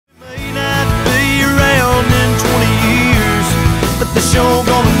the show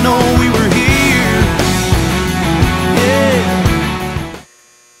gonna know we were here. Yeah.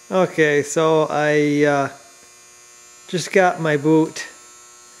 Okay, so I just got my boot,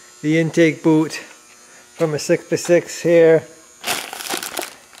 the intake boot from a 6x6 here.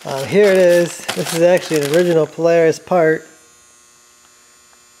 Here it is. This is actually an original Polaris part.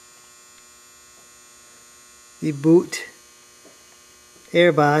 The boot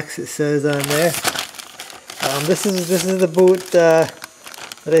air box, it says on there. This is the boot that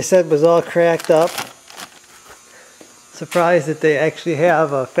I said was all cracked up. Surprised that they actually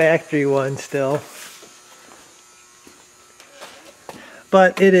have a factory one still.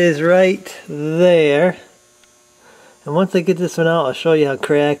 But it is right there. And once I get this one out, I'll show you how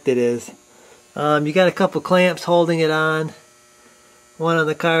cracked it is. You got a couple clamps holding it on. One on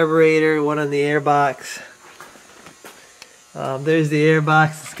the carburetor, one on the air box. There's the air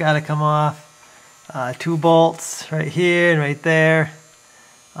box that's got to come off. 2 bolts right here and right there.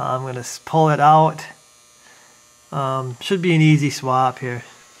 I'm going to pull it out. Should be an easy swap here.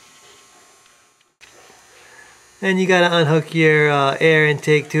 Then you got to unhook your air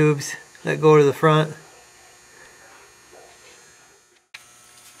intake tubes that go to the front.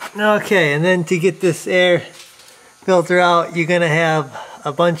 Okay, and then to get this air filter out, you're going to have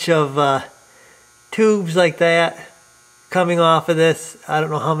a bunch of tubes like that coming off of this. I don't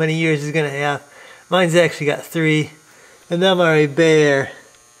know how many years it's going to have. Mine's actually got 3, and them are a bear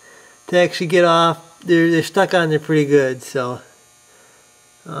to actually get off. They're stuck on there pretty good, so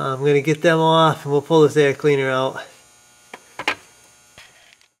I'm going to get them off and we'll pull this air cleaner out.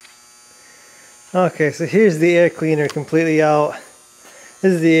 Okay, so here's the air cleaner completely out.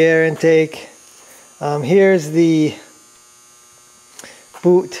 This is the air intake. Here's the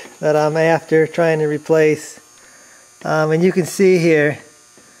boot that I'm after trying to replace. And you can see here,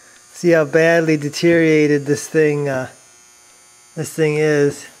 see how badly deteriorated this thing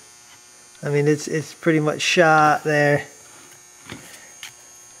is. I mean, it's pretty much shot there.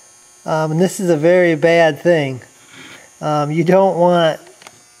 And this is a very bad thing. You don't want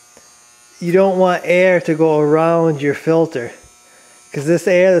air to go around your filter, because this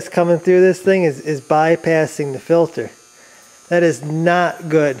air that's coming through this thing is bypassing the filter. That is not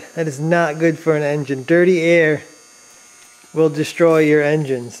good. That is not good for an engine. Dirty air will destroy your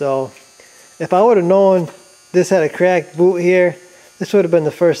engine. So if I would have known this had a cracked boot here, this would have been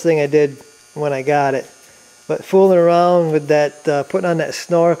the first thing I did when I got it. But fooling around with that, putting on that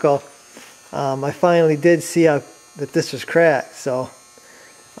snorkel, I finally did see that this was cracked. So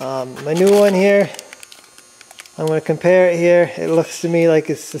my new one here, I'm going to compare it here. It looks to me like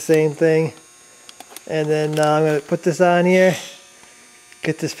it's the same thing. And then I'm going to put this on here,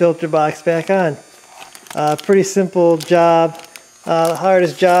 get this filter box back on. Pretty simple job. The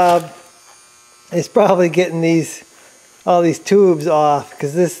hardest job is probably getting all these tubes off,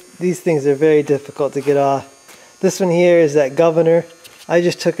 because these things are very difficult to get off. This one here is that governor. I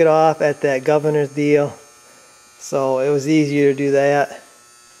just took it off at that governor's deal, so it was easier to do that.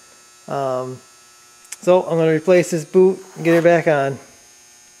 So I'm going to replace this boot and get her back on.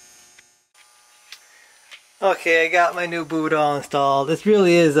 Okay, I got my new boot all installed. This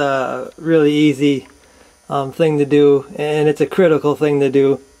really is a really easy thing to do, and it's a critical thing to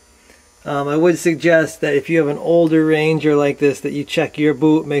do. I would suggest that if you have an older Ranger like this, that you check your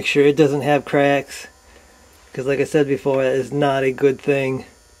boot, make sure it doesn't have cracks, because like I said before, that is not a good thing.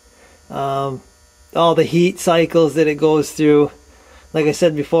 All the heat cycles that it goes through, like I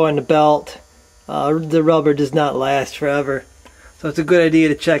said before, on the belt, the rubber does not last forever. So it's a good idea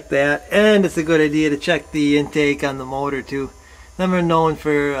to check that, and it's a good idea to check the intake on the motor too. Them are known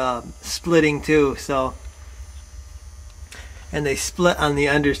for splitting too, and they split on the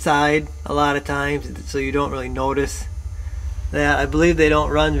underside a lot of times, so you don't really notice that. I believe they don't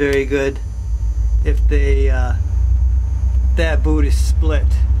run very good if that boot is split.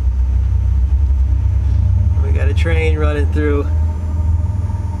 We got a train running through.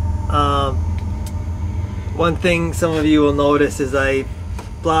 One thing some of you will notice is I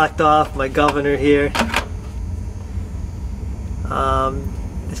blocked off my governor here.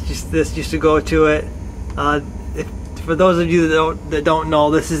 This used to go to it. For those of you that don't know,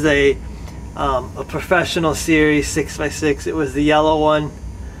 this is a professional series 6x6. It was the yellow one.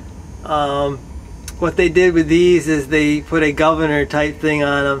 What they did with these is they put a governor type thing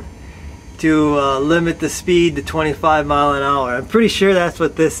on them to limit the speed to 25 miles an hour. I'm pretty sure that's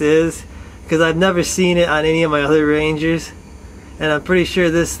what this is, because I've never seen it on any of my other Rangers, and I'm pretty sure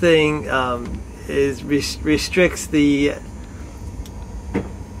this thing restricts the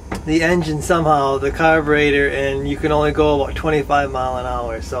engine somehow, the carburetor, and you can only go about 25 miles an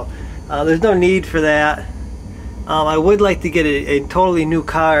hour. So there's no need for that. I would like to get a totally new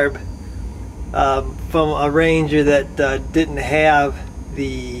carb from a Ranger that didn't have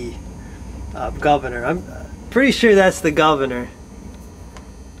the governor. I'm pretty sure that's the governor.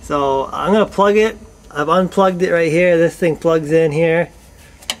 So I'm gonna plug it. I've unplugged it right here. This thing plugs in here.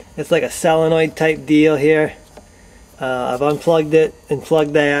 It's like a solenoid type deal here. I've unplugged it and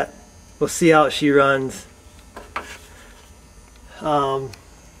plugged that. We'll see how she runs.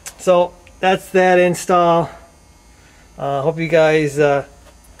 So that's that install. Hope you guys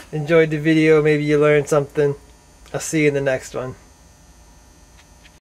enjoyed the video. Maybe you learned something. I'll see you in the next one.